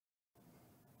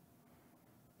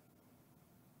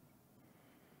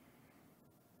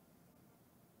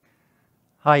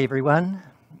Hi everyone.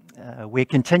 We're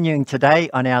continuing today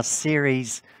on our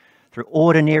series through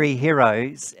ordinary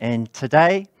heroes, and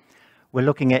today we're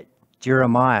looking at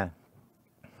Jeremiah.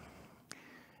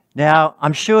 Now,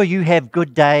 I'm sure you have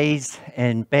good days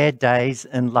and bad days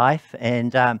in life,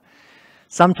 and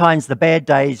sometimes the bad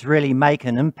days really make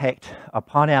an impact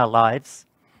upon our lives.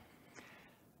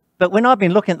 But when I've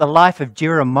been looking at the life of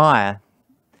Jeremiah,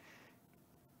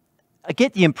 I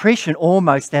get the impression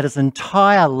almost that his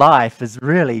entire life is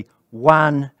really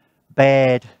one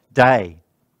bad day.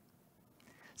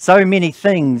 So many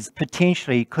things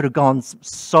potentially could have gone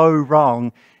so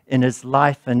wrong in his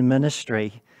life and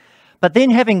ministry. But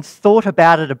then having thought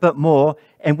about it a bit more,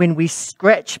 and when we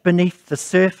scratch beneath the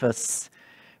surface,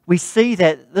 we see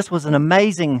that this was an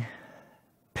amazing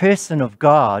person of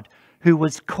God who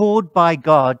was called by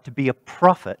God to be a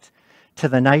prophet to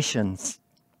the nations.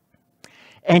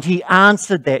 And he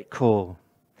answered that call,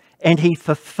 and he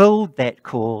fulfilled that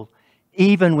call,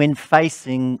 even when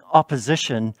facing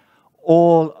opposition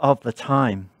all of the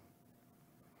time.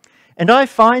 And I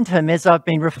find him, as I've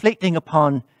been reflecting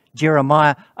upon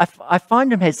Jeremiah, I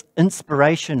find him as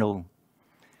inspirational,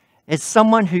 as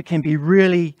someone who can be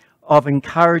really of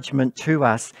encouragement to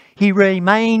us. He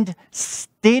remained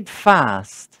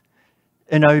steadfast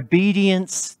in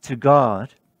obedience to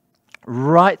God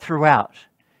right throughout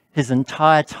his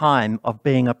entire time of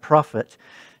being a prophet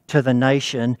to the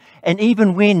nation. And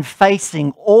even when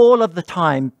facing all of the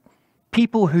time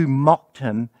people who mocked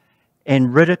him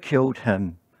and ridiculed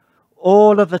him,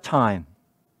 all of the time.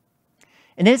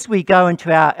 And as we go into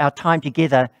our time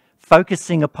together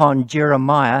focusing upon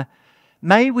Jeremiah,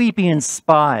 may we be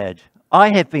inspired.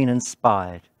 I have been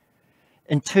inspired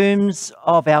in terms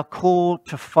of our call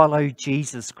to follow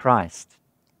Jesus Christ,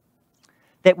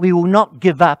 that we will not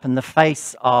give up in the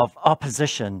face of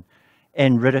opposition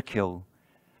and ridicule,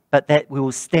 but that we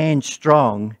will stand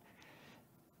strong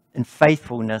in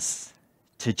faithfulness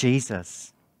to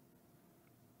Jesus.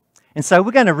 And so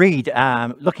we're going to read,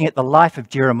 looking at the life of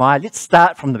Jeremiah. Let's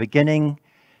start from the beginning,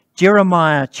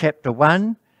 Jeremiah chapter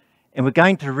 1, and we're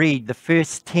going to read the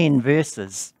first 10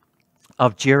 verses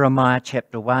of Jeremiah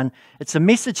chapter 1. It's a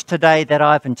message today that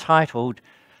I've entitled,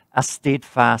 A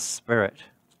Steadfast Spirit.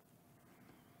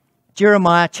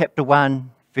 Jeremiah chapter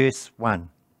 1, verse 1.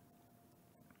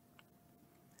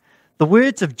 The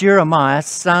words of Jeremiah,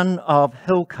 son of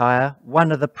Hilkiah,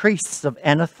 one of the priests of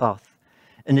Anathoth,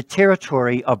 in the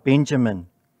territory of Benjamin.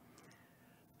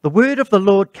 The word of the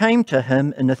Lord came to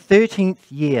him in the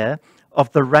 13th year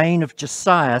of the reign of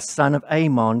Josiah, son of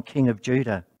Amon, king of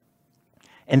Judah,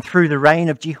 and through the reign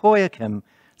of Jehoiakim,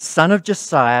 son of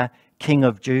Josiah, king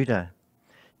of Judah,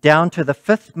 down to the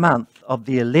 5th month of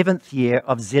the 11th year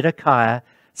of Zedekiah,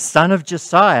 son of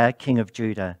Josiah, king of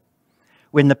Judah,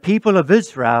 when the people of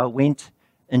Israel went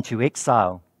into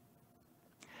exile.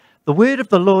 The word of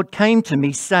the Lord came to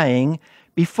me, saying,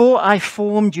 Before I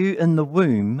formed you in the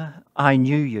womb, I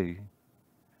knew you.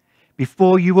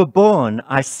 Before you were born,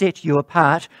 I set you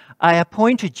apart. I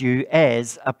appointed you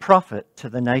as a prophet to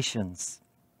the nations.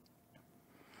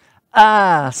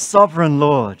 Ah, sovereign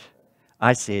Lord,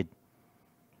 I said,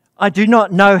 I do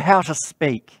not know how to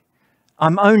speak.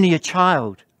 I'm only a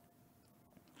child.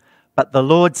 But the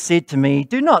Lord said to me,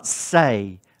 Do not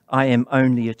say, I am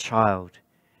only a child.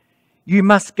 You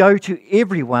must go to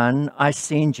everyone I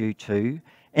send you to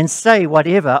and say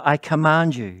whatever I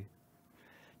command you.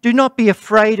 Do not be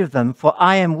afraid of them, for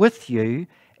I am with you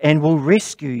and will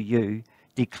rescue you,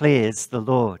 declares the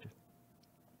Lord.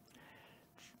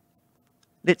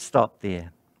 Let's stop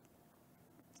there.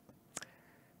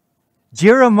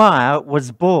 Jeremiah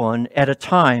was born at a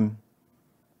time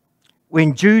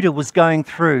when Judah was going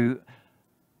through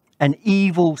an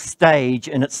evil stage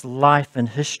in its life and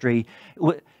history.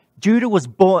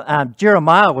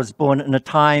 Jeremiah was born in a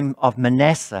time of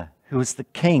Manasseh, who was the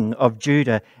king of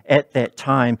Judah at that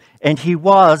time, and he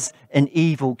was an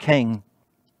evil king.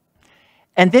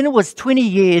 And then it was 20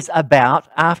 years about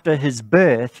after his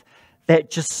birth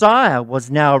that Josiah was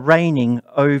now reigning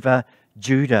over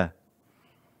Judah.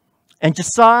 And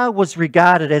Josiah was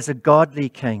regarded as a godly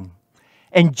king.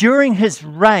 And during his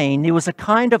reign, there was a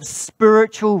kind of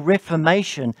spiritual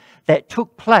reformation that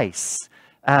took place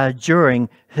during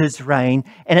his reign.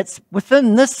 And it's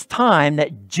within this time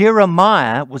that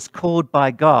Jeremiah was called by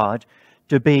God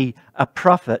to be a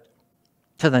prophet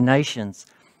to the nations.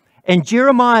 And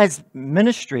Jeremiah's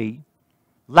ministry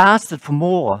lasted for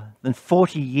more than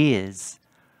 40 years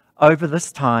over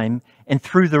this time and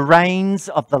through the reigns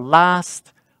of the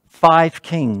last 5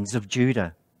 kings of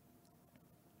Judah.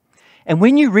 And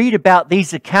when you read about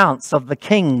these accounts of the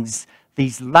kings,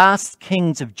 these last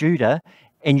kings of Judah,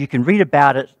 and you can read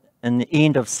about it in the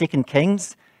end of 2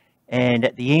 Kings and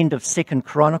at the end of 2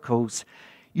 Chronicles,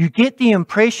 you get the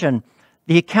impression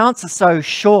the accounts are so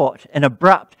short and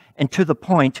abrupt and to the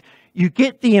point, you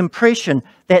get the impression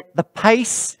that the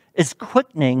pace is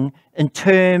quickening in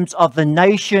terms of the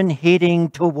nation heading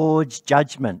towards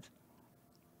judgment.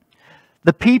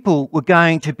 The people were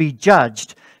going to be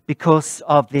judged because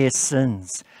of their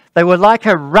sins. They were like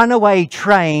a runaway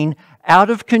train out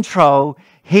of control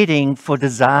heading for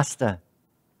disaster.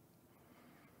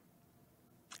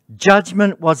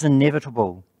 Judgment was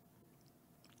inevitable.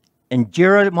 And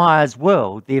Jeremiah's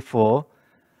world, therefore,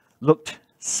 looked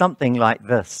something like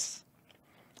this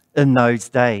in those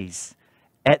days,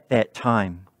 at that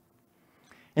time.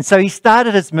 And so he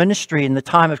started his ministry in the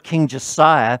time of King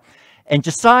Josiah, and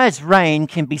Josiah's reign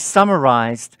can be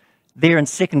summarized there in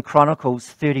 2 Chronicles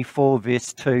 34,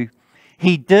 verse 2.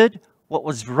 He did what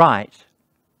was right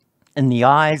in the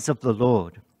eyes of the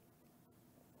Lord.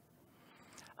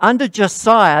 Under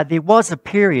Josiah, there was a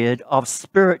period of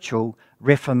spiritual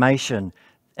reformation,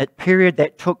 a period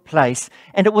that took place,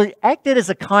 and it acted as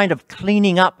a kind of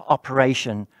cleaning up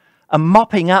operation, a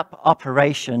mopping up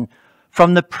operation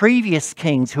from the previous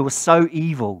kings who were so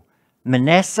evil,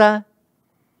 Manasseh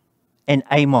and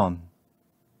Amon.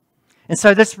 And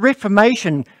so this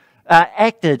reformation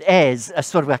acted as a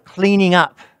sort of a cleaning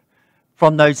up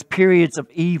from those periods of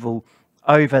evil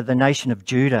over the nation of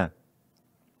Judah.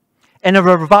 And a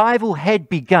revival had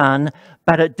begun,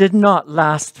 but it did not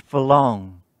last for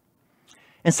long.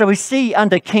 And so we see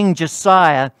under King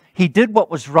Josiah, he did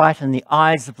what was right in the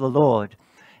eyes of the Lord.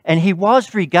 And he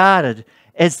was regarded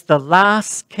as the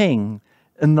last king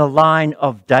in the line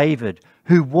of David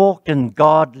who walked in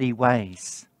godly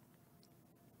ways.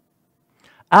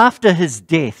 After his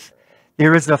death,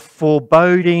 there is a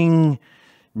foreboding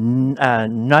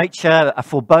nature, a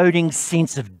foreboding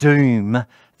sense of doom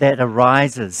that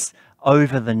arises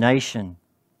over the nation.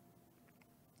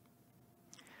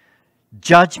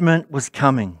 Judgment was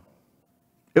coming.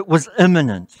 It was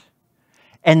imminent.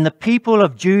 And the people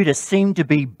of Judah seemed to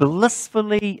be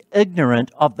blissfully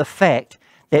ignorant of the fact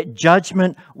that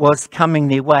judgment was coming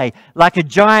their way. Like a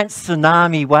giant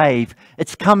tsunami wave,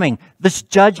 it's coming, this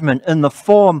judgment in the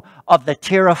form of the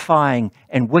terrifying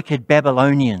and wicked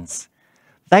Babylonians.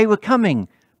 They were coming,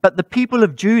 but the people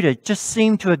of Judah just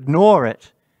seemed to ignore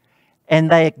it. And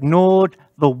they ignored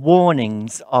the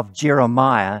warnings of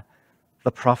Jeremiah,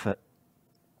 the prophet.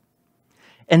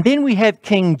 And then we have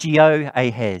King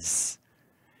Jehoahaz.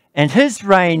 And his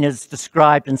reign is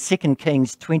described in 2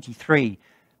 Kings 23,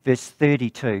 verse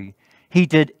 32. He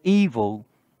did evil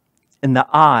in the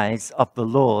eyes of the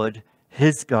Lord,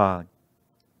 his God.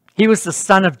 He was the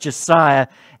son of Josiah,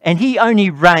 and he only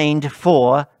reigned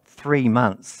for 3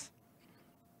 months.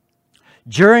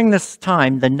 During this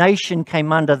time, the nation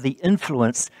came under the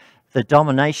influence, the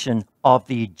domination of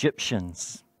the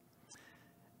Egyptians.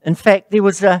 In fact, it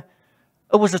was a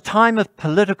time of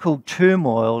political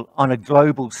turmoil on a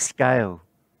global scale.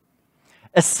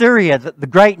 Assyria, the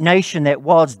great nation that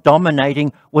was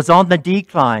dominating, was on the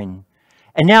decline.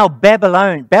 And now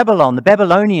Babylon, the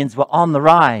Babylonians were on the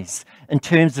rise in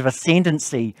terms of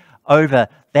ascendancy over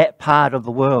that part of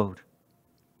the world.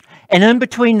 And in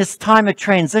between this time of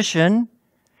transition,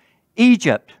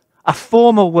 Egypt, a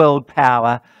former world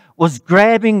power, was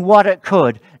grabbing what it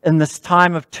could in this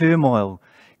time of turmoil,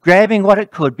 grabbing what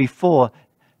it could before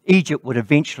Egypt would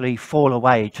eventually fall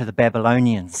away to the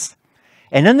Babylonians.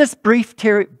 And in this brief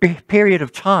period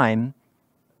of time,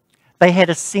 they had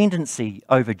ascendancy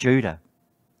over Judah.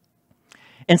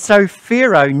 And so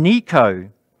Pharaoh Necho,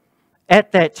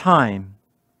 at that time,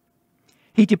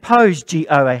 he deposed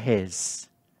Jehoahaz,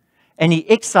 and he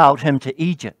exiled him to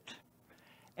Egypt,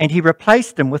 and he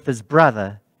replaced him with his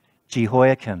brother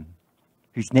Jehoiakim,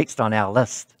 who's next on our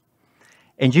list.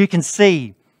 And you can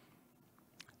see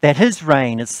that his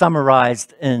reign is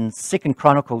summarized in 2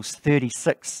 Chronicles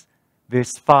 36,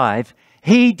 verse 5.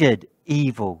 He did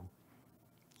evil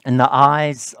in the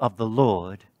eyes of the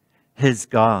Lord, his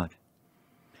God.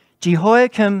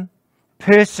 Jehoiakim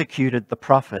persecuted the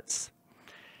prophets.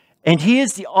 And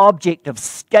here's the object of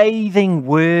scathing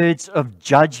words of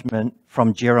judgment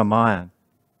from Jeremiah.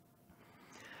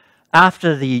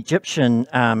 After the Egyptians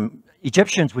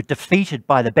were defeated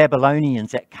by the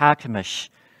Babylonians at Carchemish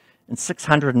in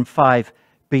 605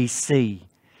 BC,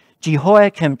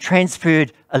 Jehoiakim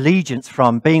transferred allegiance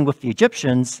from being with the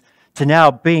Egyptians to now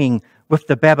being with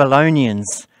the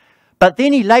Babylonians. But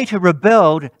then he later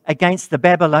rebelled against the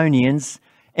Babylonians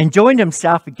and joined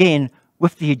himself again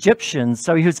with the Egyptians.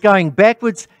 So he was going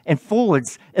backwards and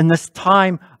forwards in this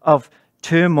time of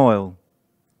turmoil.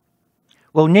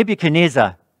 Well,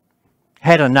 Nebuchadnezzar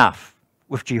had enough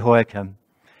with Jehoiakim.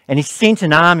 And he sent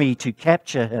an army to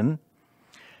capture him.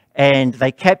 And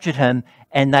they captured him,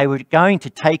 and they were going to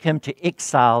take him to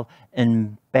exile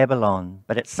in Babylon.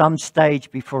 But at some stage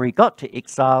before he got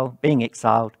to being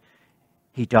exiled,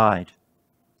 he died.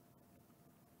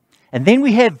 And then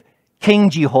we have King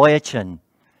Jehoiachin.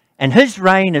 And his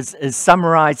reign is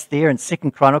summarized there in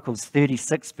 2 Chronicles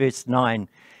 36, verse 9.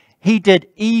 He did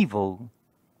evil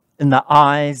in the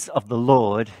eyes of the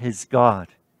Lord his God.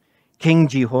 King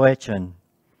Jehoiachin.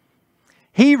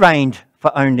 He reigned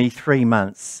for only 3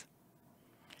 months.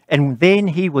 And then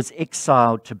he was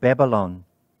exiled to Babylon.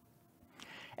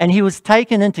 And he was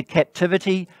taken into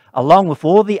captivity along with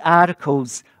all the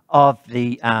articles of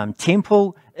the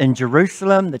temple in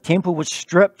Jerusalem. The temple was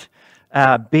stripped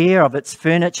bare of its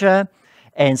furniture.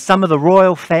 And some of the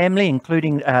royal family,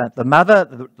 including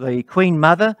the Queen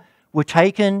Mother, were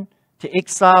taken to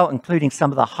exile, including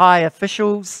some of the high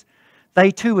officials.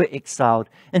 They too were exiled.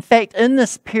 In fact, in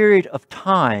this period of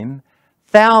time,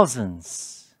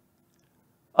 thousands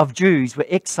of Jews were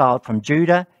exiled from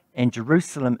Judah and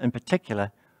Jerusalem in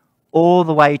particular, all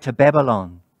the way to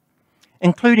Babylon,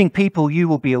 including people you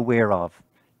will be aware of,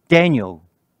 Daniel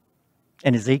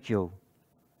and Ezekiel.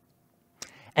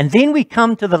 And then we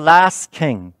come to the last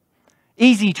king,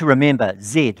 easy to remember,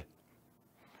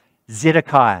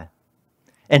 Zedekiah.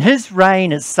 And his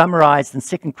reign is summarized in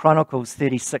 2 Chronicles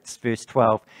 36, verse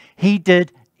 12. He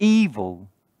did evil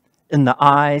in the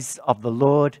eyes of the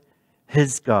Lord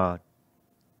his God.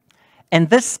 And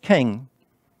this king,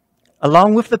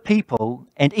 along with the people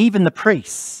and even the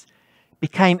priests,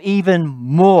 became even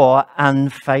more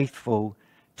unfaithful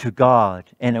to God.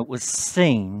 And it was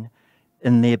seen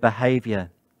in their behavior.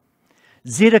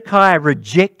 Zedekiah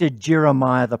rejected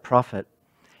Jeremiah the prophet,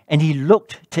 and he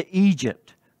looked to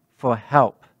Egypt for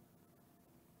help.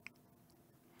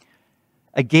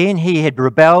 Again, he had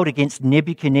rebelled against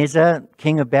Nebuchadnezzar,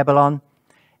 king of Babylon,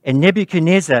 and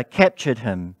Nebuchadnezzar captured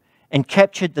him and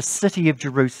captured the city of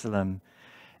Jerusalem.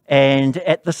 And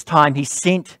at this time, he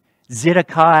sent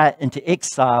Zedekiah into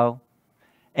exile,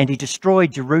 and he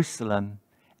destroyed Jerusalem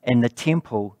and the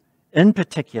temple in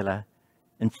particular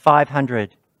in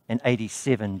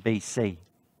 587 BC.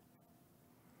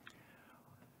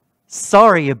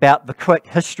 Sorry about the quick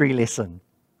history lesson,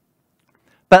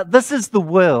 but this is the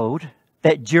world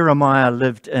that Jeremiah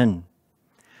lived in.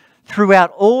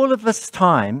 Throughout all of this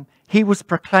time, he was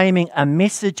proclaiming a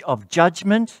message of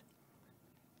judgment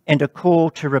and a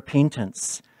call to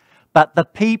repentance. But the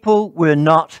people were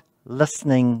not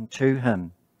listening to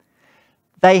him.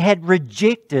 They had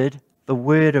rejected the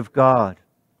word of God.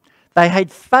 They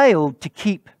had failed to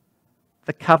keep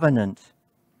the covenant.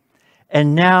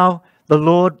 And now the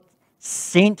Lord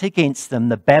sent against them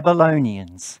the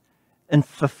Babylonians in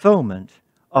fulfillment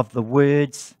of the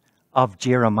words of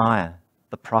Jeremiah,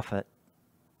 the prophet.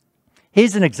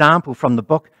 Here's an example from the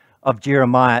book of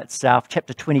Jeremiah itself,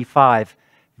 chapter 25,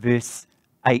 verse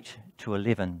 8 to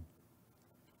 11.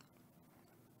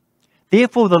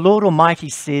 Therefore the Lord Almighty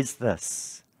says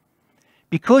this,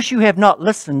 because you have not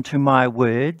listened to my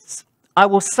words, I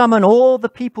will summon all the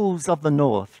peoples of the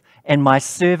north and my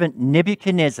servant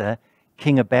Nebuchadnezzar,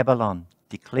 king of Babylon,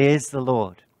 declares the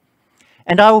Lord.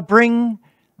 And I will bring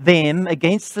them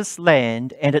against this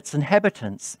land and its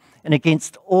inhabitants and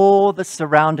against all the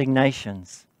surrounding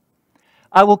nations.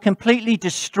 I will completely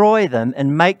destroy them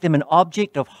and make them an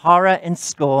object of horror and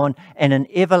scorn and an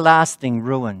everlasting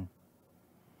ruin.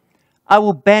 I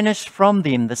will banish from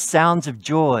them the sounds of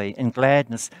joy and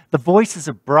gladness, the voices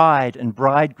of bride and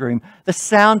bridegroom, the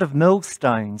sound of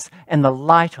millstones and the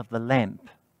light of the lamp.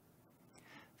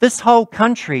 This whole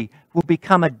country will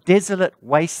become a desolate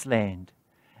wasteland,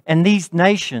 and these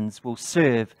nations will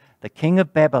serve the king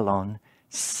of Babylon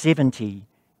 70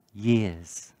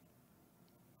 years.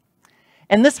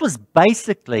 And this was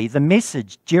basically the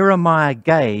message Jeremiah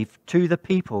gave to the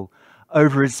people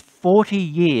over his 40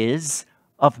 years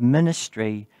of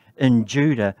ministry in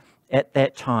Judah at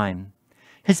that time.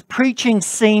 His preaching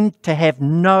seemed to have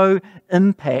no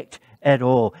impact at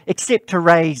all, except to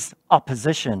raise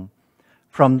opposition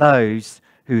from those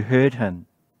who heard him.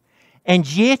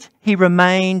 And yet he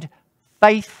remained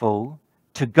faithful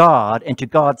to God and to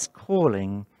God's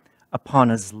calling upon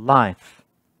his life.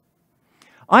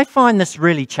 I find this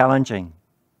really challenging.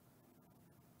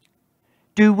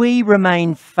 Do we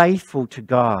remain faithful to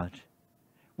God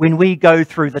when we go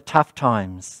through the tough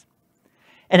times?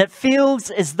 And it feels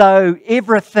as though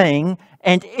everything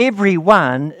and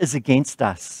everyone is against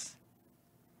us.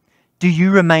 Do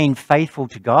you remain faithful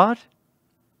to God?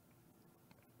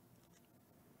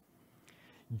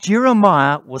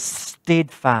 Jeremiah was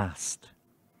steadfast,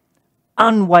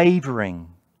 unwavering,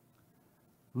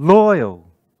 loyal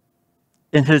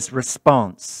in his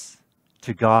response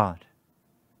to God.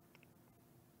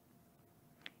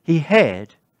 He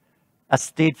had a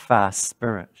steadfast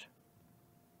spirit.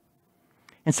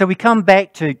 And so we come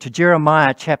back to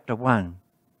Jeremiah chapter 1,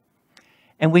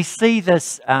 and we see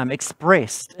this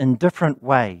expressed in different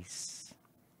ways.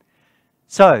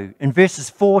 So, in verses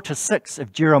 4 to 6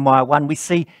 of Jeremiah 1, we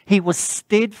see he was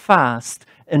steadfast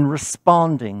in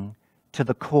responding to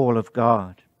the call of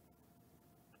God.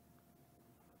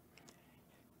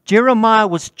 Jeremiah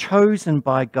was chosen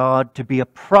by God to be a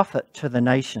prophet to the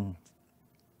nation,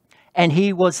 and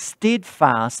he was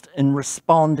steadfast in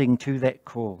responding to that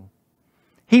call.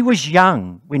 He was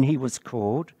young when he was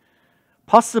called,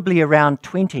 possibly around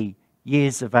 20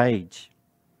 years of age.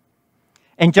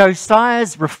 And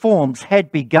Josiah's reforms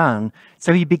had begun,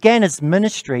 so he began his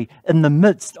ministry in the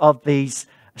midst of these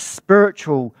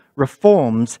spiritual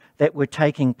reforms that were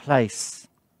taking place.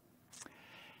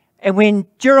 And when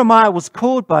Jeremiah was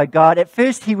called by God, at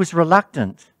first he was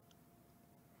reluctant.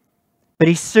 But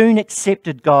he soon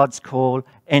accepted God's call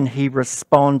and he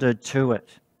responded to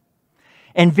it.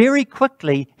 And very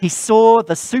quickly he saw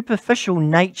the superficial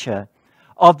nature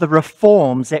of the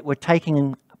reforms that were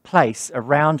taking place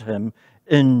around him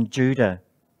in Judah.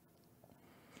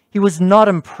 He was not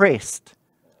impressed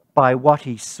by what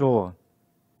he saw.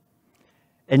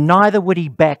 And neither would he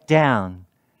back down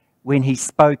when he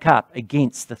spoke up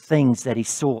against the things that he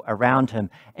saw around him,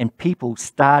 and people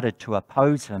started to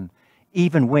oppose him,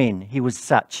 even when he was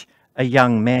such a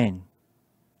young man.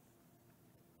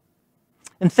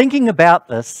 In thinking about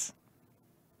this,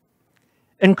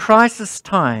 in crisis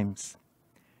times,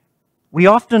 we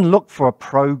often look for a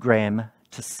program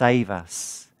to save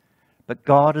us, but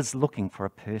God is looking for a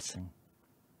person.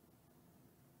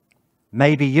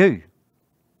 Maybe you,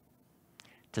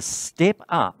 to step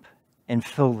up and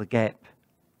fill the gap.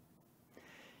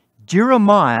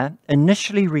 Jeremiah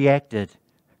initially reacted,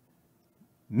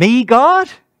 "Me, God?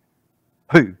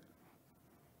 Who?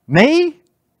 Me?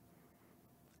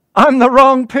 I'm the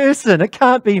wrong person. It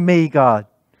can't be me, God.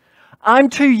 I'm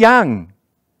too young."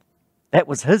 That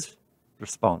was his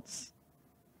response.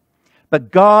 But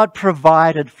God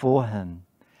provided for him.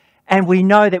 And we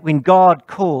know that when God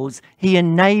calls, he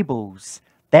enables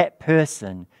that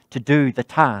person to do the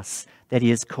tasks that he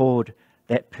has called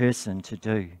that person to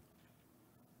do.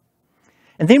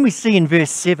 And then we see in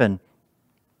verse 7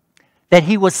 that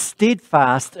he was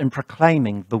steadfast in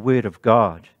proclaiming the word of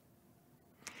God.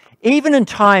 Even in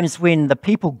times when the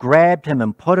people grabbed him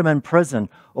and put him in prison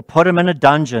or put him in a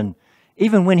dungeon,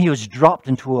 even when he was dropped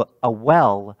into a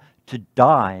well to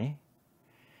die,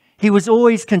 he was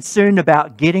always concerned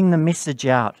about getting the message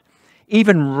out,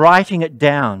 even writing it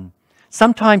down,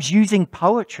 sometimes using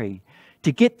poetry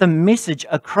to get the message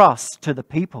across to the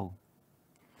people.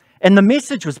 And the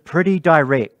message was pretty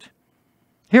direct.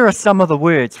 Here are some of the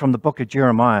words from the book of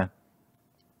Jeremiah.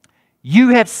 "You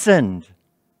have sinned.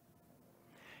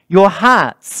 Your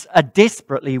hearts are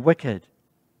desperately wicked.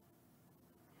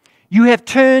 You have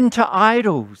turned to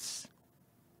idols.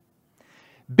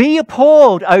 Be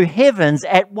appalled, O heavens,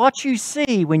 at what you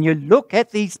see when you look at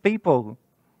these people.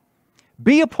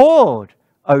 Be appalled,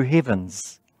 O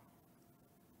heavens."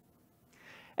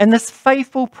 And this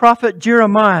faithful prophet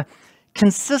Jeremiah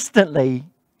consistently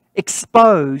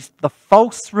exposed the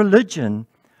false religion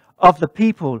of the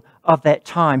people of that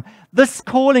time. This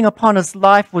calling upon his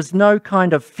life was no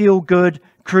kind of feel-good,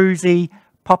 cruisy,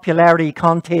 popularity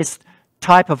contest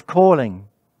type of calling.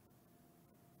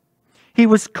 He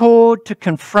was called to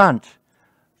confront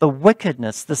the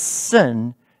wickedness, the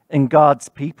sin in God's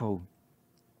people,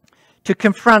 to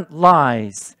confront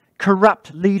lies,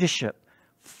 corrupt leadership,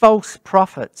 false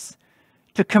prophets,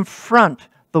 to confront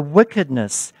the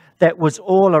wickedness that was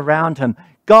all around him.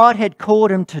 God had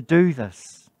called him to do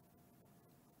this.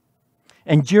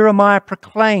 And Jeremiah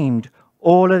proclaimed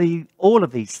all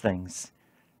of these things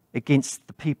against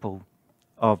the people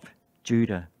of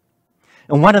Judah.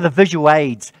 And one of the visual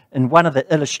aids and one of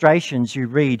the illustrations you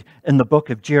read in the book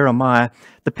of Jeremiah,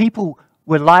 the people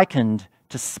were likened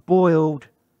to spoiled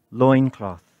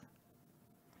loincloth,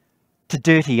 to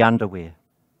dirty underwear.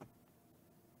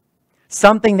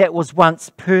 Something that was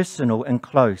once personal and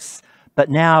close, but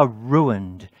now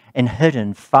ruined and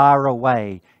hidden far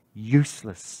away,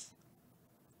 useless.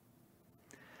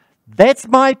 "That's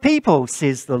my people,"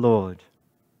 says the Lord.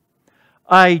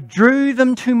 "I drew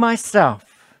them to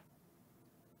myself,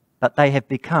 but they have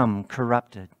become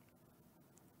corrupted."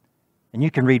 And you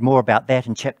can read more about that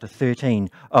in chapter 13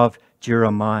 of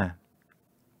Jeremiah.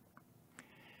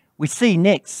 We see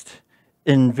next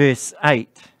in verse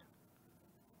 8,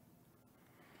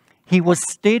 he was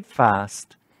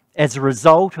steadfast as a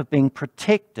result of being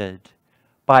protected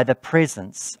by the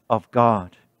presence of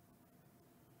God.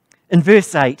 In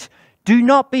verse 8, "Do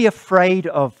not be afraid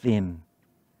of them,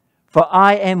 for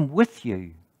I am with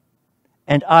you,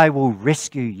 and I will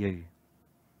rescue you."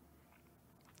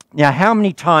 Now, how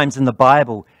many times in the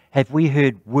Bible have we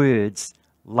heard words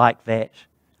like that?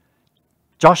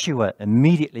 Joshua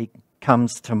immediately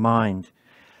comes to mind.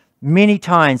 Many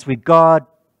times where God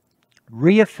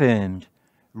reaffirmed,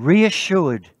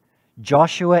 reassured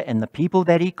Joshua and the people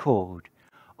that he called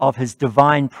of his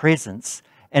divine presence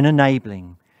and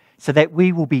enabling, so that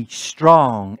we will be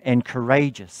strong and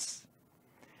courageous.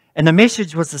 And the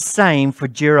message was the same for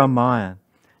Jeremiah.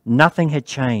 Nothing had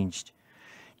changed.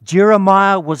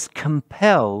 Jeremiah was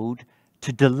compelled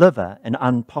to deliver an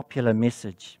unpopular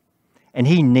message, and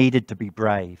he needed to be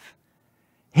brave.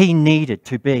 He needed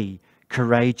to be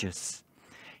courageous.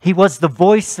 He was the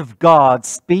voice of God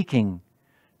speaking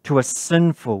to a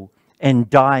sinful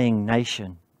and dying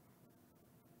nation.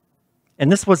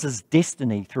 And this was his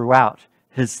destiny throughout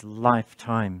his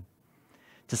lifetime,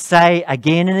 to say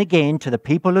again and again to the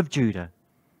people of Judah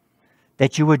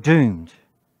that you were doomed,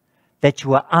 that you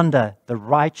were under the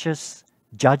righteous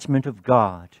judgment of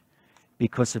God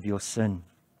because of your sin.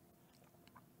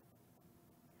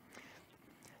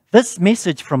 This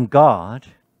message from God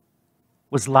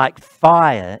was like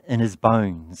fire in his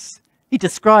bones. He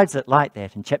describes it like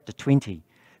that in chapter 20,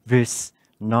 verse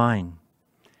 9.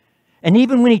 And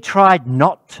even when he tried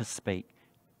not to speak,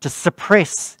 to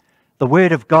suppress the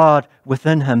word of God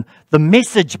within him, the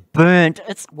message burnt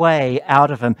its way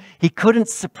out of him. He couldn't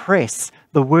suppress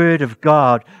the word of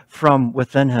God from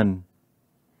within him.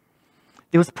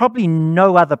 There was probably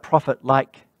no other prophet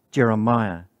like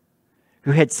Jeremiah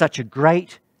who had such a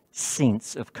great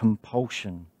sense of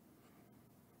compulsion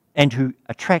and who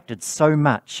attracted so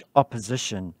much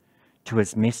opposition to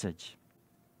his message.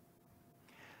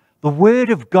 The word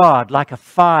of God like a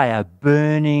fire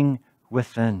burning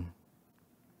within.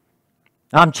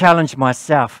 I'm challenged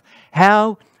myself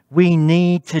how we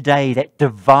need today that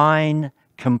divine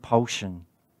compulsion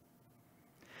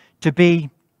to be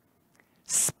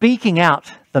speaking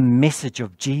out the message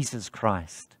of Jesus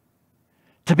Christ,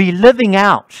 to be living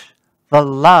out the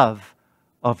love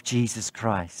of Jesus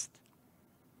Christ,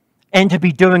 and to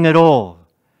be doing it all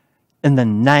in the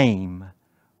name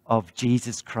of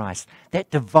Jesus Christ.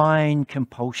 That divine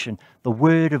compulsion, the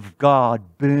Word of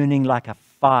God burning like a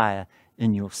fire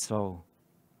in your soul.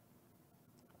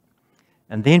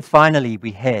 And then finally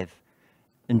we have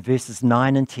in verses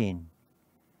 9 and 10,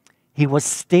 he was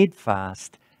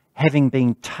steadfast, having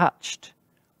been touched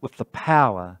with the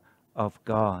power of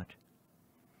God.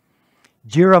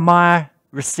 Jeremiah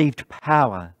received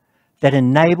power that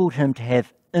enabled him to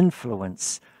have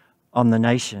influence on the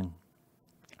nation.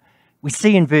 We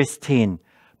see in verse 10,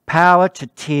 power to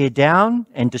tear down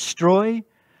and destroy,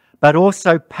 but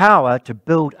also power to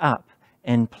build up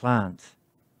and plant.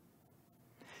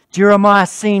 Jeremiah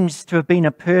seems to have been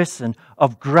a person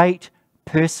of great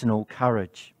personal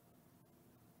courage.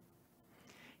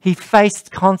 He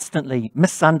faced constantly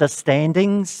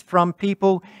misunderstandings from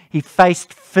people. He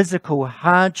faced physical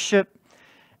hardship,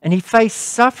 and he faced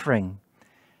suffering,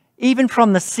 even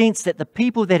from the sense that the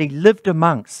people that he lived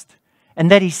amongst and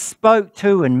that he spoke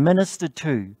to and ministered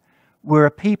to were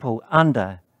a people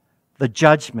under the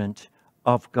judgment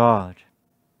of God.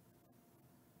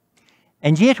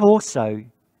 And yet also,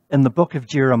 in the book of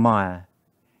Jeremiah,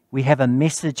 we have a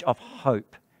message of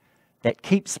hope that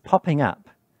keeps popping up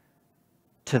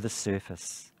to the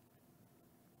surface.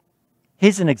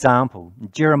 Here's an example,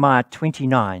 Jeremiah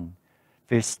 29,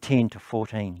 verse 10 to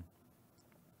 14.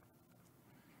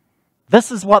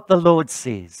 This is what the Lord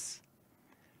says.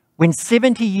 When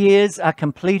 70 years are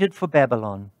completed for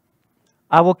Babylon,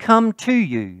 I will come to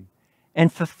you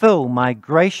and fulfill my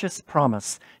gracious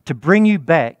promise to bring you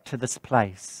back to this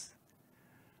place.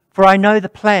 For I know the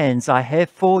plans I have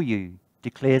for you,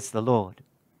 declares the Lord.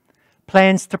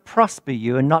 Plans to prosper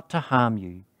you and not to harm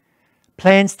you.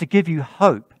 Plans to give you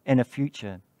hope and a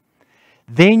future.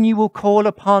 Then you will call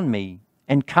upon me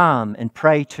and come and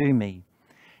pray to me,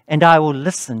 and I will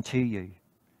listen to you.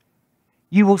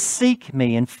 You will seek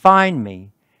me and find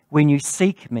me when you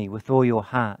seek me with all your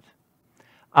heart.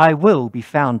 I will be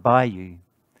found by you,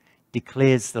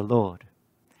 declares the Lord,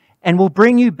 and will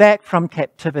bring you back from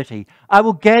captivity. I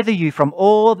will gather you from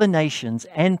all the nations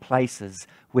and places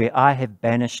where I have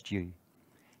banished you,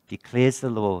 declares the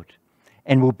Lord,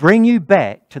 and will bring you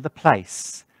back to the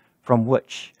place from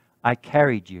which I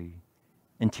carried you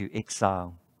into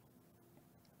exile.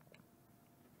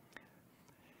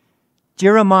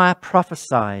 Jeremiah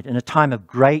prophesied in a time of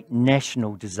great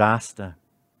national disaster.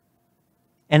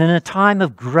 and in a time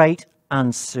of great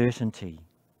uncertainty.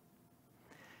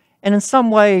 And in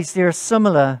some ways, there are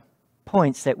similar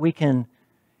points that we can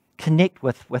connect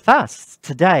with us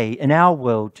today, in our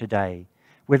world today,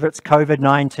 whether it's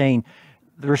COVID-19,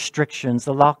 the restrictions,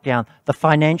 the lockdown, the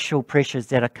financial pressures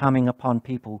that are coming upon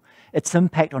people, its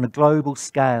impact on a global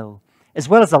scale, as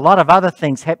well as a lot of other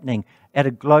things happening at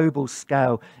a global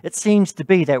scale. It seems to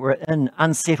be that we're in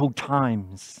unsettled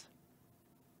times.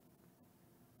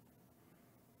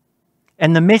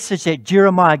 And the message that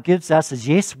Jeremiah gives us is,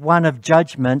 yes, one of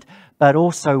judgment, but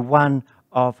also one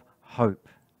of hope.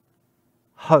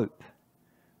 Hope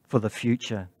for the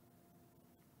future.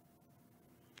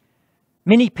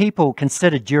 Many people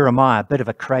consider Jeremiah a bit of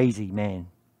a crazy man,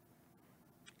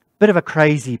 a bit of a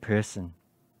crazy person.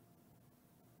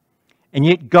 And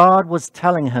yet God was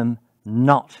telling him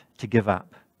not to give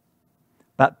up,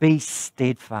 but be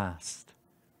steadfast.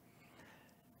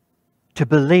 To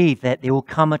believe that there will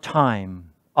come a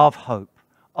time of hope,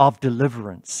 of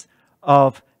deliverance,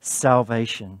 of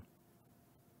salvation.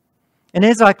 And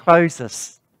as I close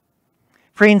this,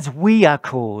 friends, we are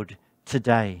called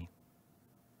today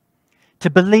to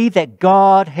believe that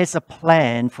God has a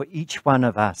plan for each one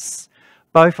of us,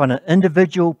 both on an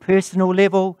individual, personal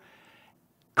level,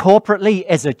 corporately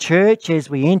as a church, as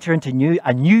we enter into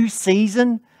a new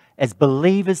season as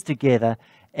believers together,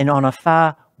 and on a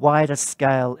far wider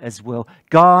scale as well.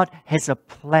 God has a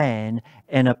plan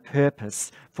and a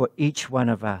purpose for each one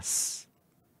of us.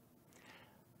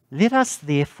 Let us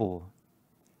therefore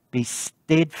be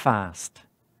steadfast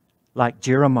like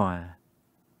Jeremiah,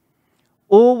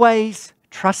 always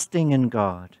trusting in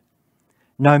God,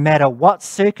 no matter what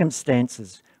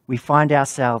circumstances we find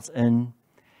ourselves in,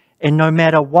 and no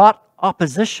matter what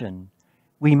opposition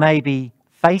we may be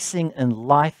facing in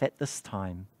life at this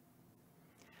time.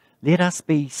 Let us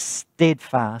be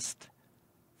steadfast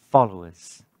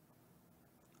followers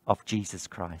of Jesus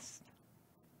Christ.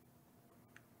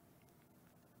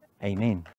 Amen.